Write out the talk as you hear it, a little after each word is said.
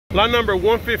Lot number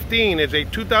 115 is a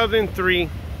 2003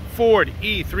 Ford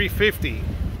E-350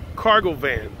 cargo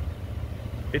van.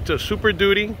 It's a Super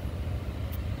Duty.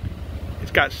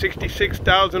 It's got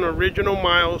 66,000 original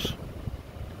miles.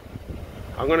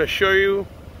 I'm going to show you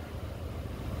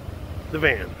the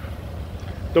van.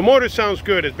 The motor sounds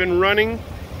good. It's been running.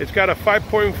 It's got a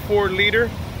 5.4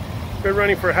 liter. It's been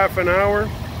running for half an hour.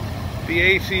 The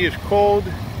AC is cold.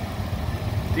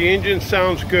 The engine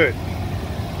sounds good.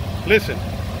 Listen.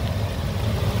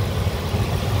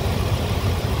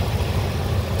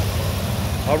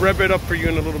 I'll rev it up for you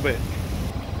in a little bit.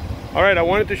 All right, I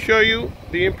wanted to show you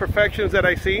the imperfections that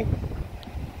I see.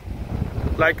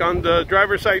 Like on the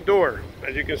driver's side door.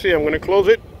 As you can see, I'm going to close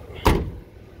it.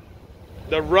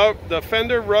 The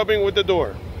fender rubbing with the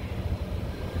door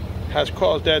has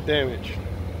caused that damage.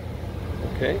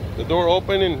 Okay, the door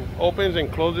opens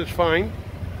and closes fine,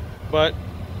 but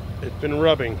it's been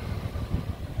rubbing.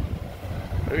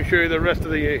 Let me show you the rest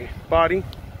of the body.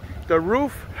 The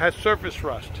roof has surface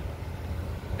rust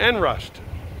and rust.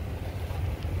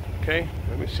 Okay,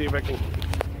 let me see if I can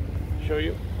show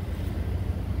you.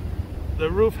 The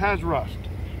roof has rust.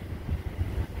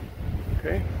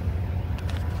 Okay,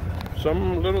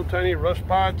 some little tiny rust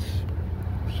spots,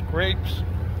 scrapes,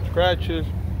 scratches.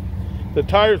 The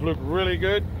tires look really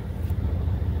good.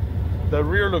 The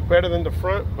rear look better than the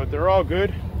front, but they're all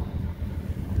good.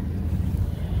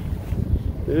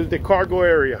 This is the cargo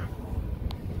area.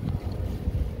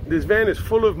 This van is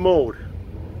full of mold,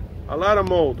 a lot of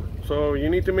mold. So you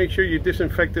need to make sure you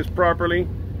disinfect this properly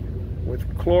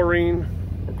with chlorine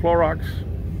or Clorox.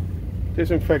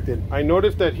 Disinfected. I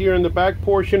noticed that here in the back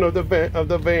portion of the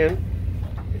van,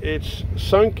 it's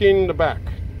sunk in the back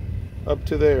up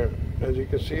to there. As you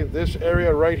can see, this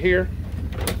area right here,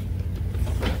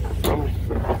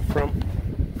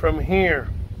 from here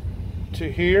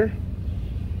to here,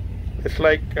 it's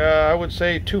like I would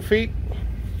say 2 feet.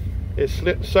 It's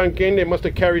sunk in. They must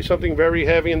have carried something very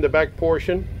heavy in the back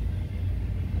portion.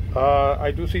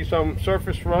 I do see some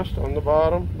surface rust on the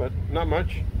bottom, but not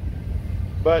much.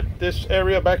 But this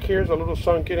area back here is a little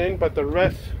sunken in, but the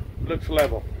rest looks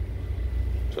level.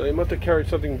 So they must have carried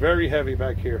something very heavy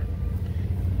back here.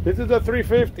 This is a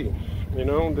 350, you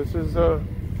know, this is a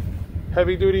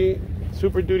heavy duty,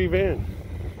 Super Duty van.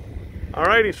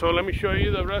 Alrighty, so let me show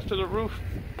you the rest of the roof.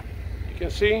 You can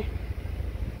see,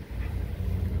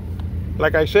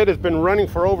 like I said, it's been running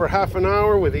for over half an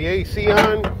hour with the AC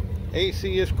on.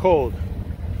 AC is cold.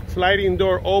 Sliding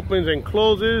door opens and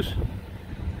closes.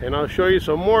 And I'll show you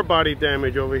some more body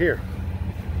damage over here.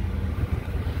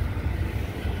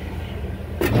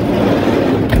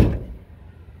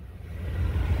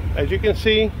 As you can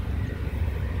see,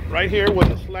 right here where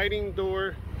the sliding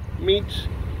door meets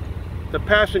the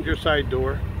passenger side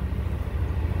door,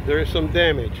 there is some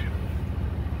damage.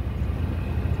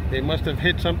 They must have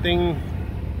hit something,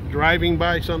 driving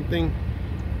by something,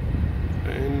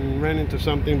 and ran into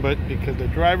something, but because the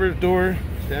driver's door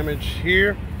is damaged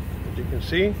here, as you can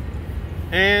see,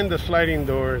 and the sliding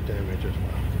door is damaged as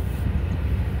well.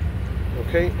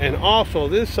 Okay, and also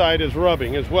this side is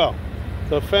rubbing as well.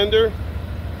 The fender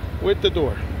with the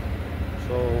door.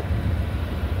 So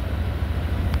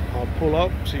I'll pull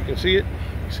up so you can see it.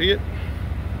 See it?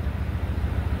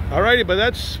 Alrighty, but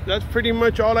that's pretty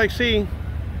much all I see.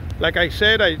 Like I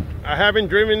said, I haven't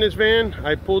driven this van.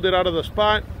 I pulled it out of the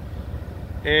spot,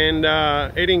 and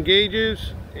it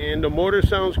engages, and the motor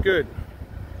sounds good.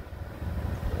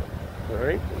 All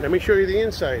right, let me show you the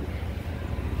inside.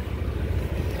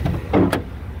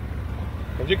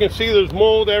 As you can see, there's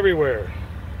mold everywhere.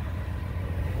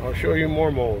 I'll show you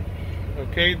more mold.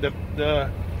 Okay, this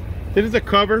is the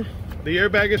cover. The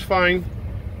airbag is fine.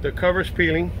 The cover's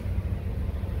peeling.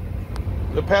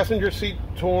 The passenger seat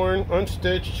torn,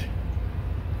 unstitched.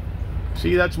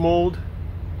 See, that's mold.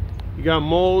 You got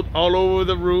mold all over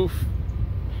the roof,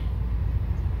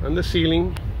 on the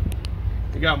ceiling.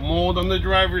 You got mold on the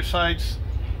driver's sides,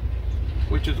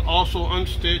 which is also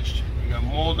unstitched. You got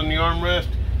mold on the armrest,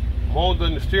 mold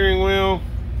on the steering wheel.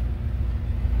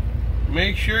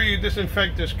 Make sure you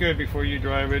disinfect this good before you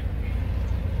drive it.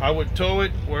 I would tow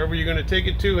it wherever you're going to take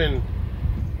it to, and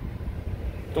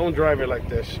don't drive it like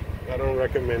this. I don't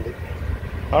recommend it.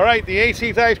 All right, the AC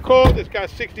is ice cold. It's got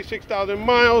 66,000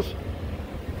 miles,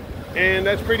 and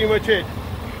that's pretty much it.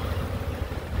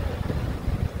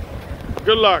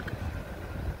 Good luck.